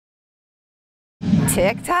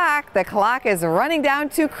Tick-tock, the clock is running down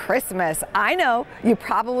to Christmas. I know you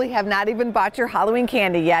probably have not even bought your Halloween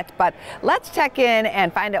candy yet, but let's check in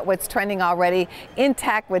and find out what's trending already in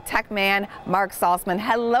tech with tech man Marc Saltzman.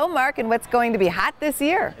 Hello, Mark, and what's going to be hot this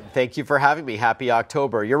year? Thank you for having me. Happy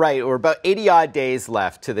October. You're right, we're about 80-odd days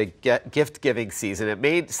left to the gift-giving season. It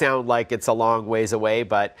may sound like it's a long ways away,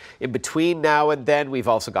 but in between now and then, we've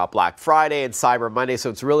also got Black Friday and Cyber Monday, so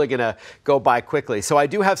it's really going to go by quickly. So I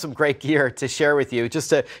do have some great gear to share with you, just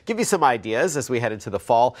to give you some ideas as we head into the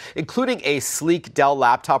fall, including a sleek Dell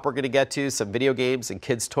laptop we're going to get to, some video games and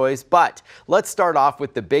kids' toys. But let's start off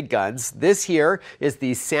with the big guns. This here is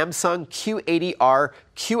the Samsung Q80R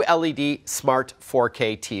QLED Smart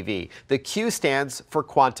 4K TV. The Q stands for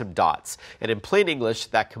quantum dots, and in plain English,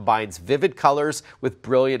 that combines vivid colors with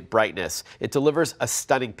brilliant brightness. It delivers a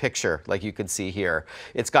stunning picture, like you can see here.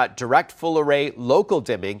 It's got direct full array local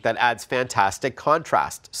dimming that adds fantastic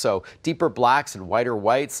contrast, so deeper blacks and whiter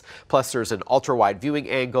whites, plus there's an ultra-wide viewing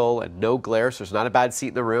angle and no glare, so there's not a bad seat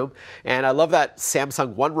in the room. And I love that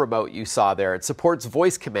Samsung One remote you saw there. It supports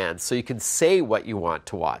voice commands, so you can say what you want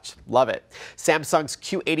to watch. Love it. Samsung's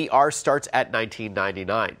Q80R starts at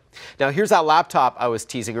 $19.99. Now here's that laptop I was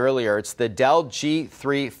teasing earlier. It's the Dell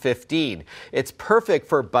G315. It's perfect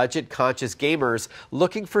for budget-conscious gamers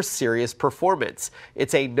looking for serious performance.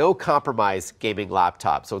 It's a no-compromise gaming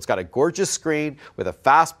laptop, so it's got a gorgeous screen with a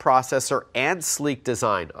fast processor and sleek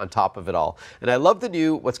design on top of it all. And I love the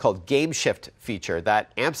new what's called Game Shift feature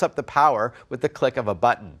that amps up the power with the click of a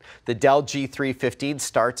button. The Dell G315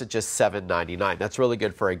 starts at just $7.99. That's really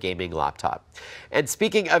good for a gaming laptop. And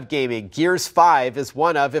speaking of gaming, Gears 5 is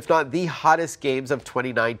one of, if not the hottest games of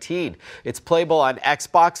 2019. It's playable on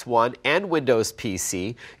Xbox One and Windows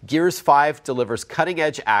PC. Gears 5 delivers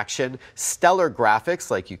cutting-edge action, stellar graphics,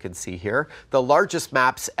 like you can see here, the largest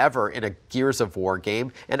maps ever in a Gears of War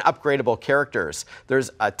game, and upgradable characters. There's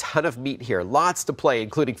a ton of meat here, lots to play,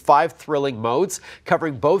 including 5 thrilling modes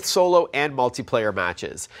covering both solo and multiplayer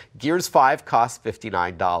matches. Gears 5 costs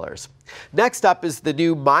 $59. Next up is the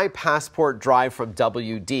new My Passport drive from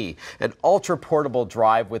WD, an ultra-portable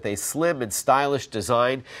drive with a slim and stylish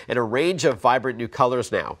design and a range of vibrant new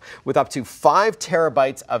colors now, with up to 5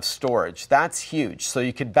 terabytes of storage. That's huge, so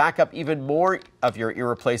you can back up even more of your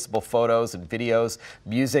irreplaceable photos and videos,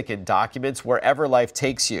 music and documents wherever life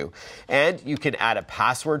takes you. And you can add a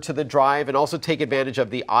password to the drive and also take advantage of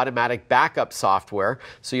the automatic backup software,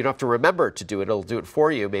 so you don't have to remember to do it. It'll do it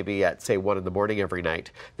for you, maybe at, say, 1 in the morning every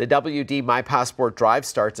night. The WD My Passport drive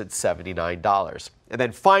starts at $79. And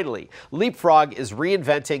then finally, Leapfrog is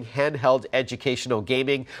reinventing handheld educational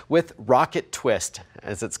gaming with Rocket Twist,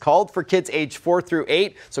 as it's called, for kids aged 4 through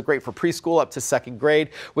 8, so great for preschool up to 2nd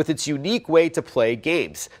grade, with its unique way to play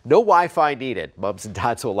games. No Wi-Fi needed. Moms and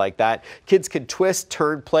dads will like that. Kids can twist,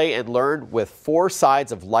 turn, play, and learn with 4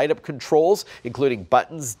 sides of light-up controls, including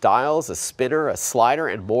buttons, dials, a spinner, a slider,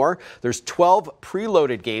 and more. There's 12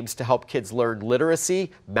 preloaded games to help kids learn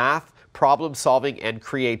literacy, math, problem solving, and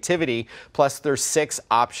creativity. Plus there's 6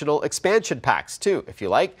 optional expansion packs too, if you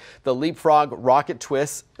like. The Leapfrog Rocket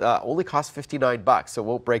Twist only costs $59, so it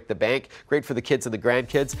won't break the bank. Great for the kids and the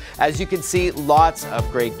grandkids. As you can see, lots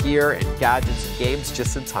of great gear and gadgets and games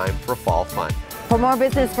just in time for fall fun. For more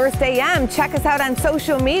Business First AM, check us out on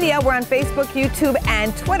social media. We're on Facebook, YouTube,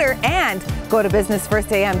 and Twitter. And go to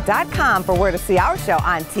businessfirstam.com for where to see our show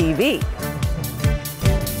on TV.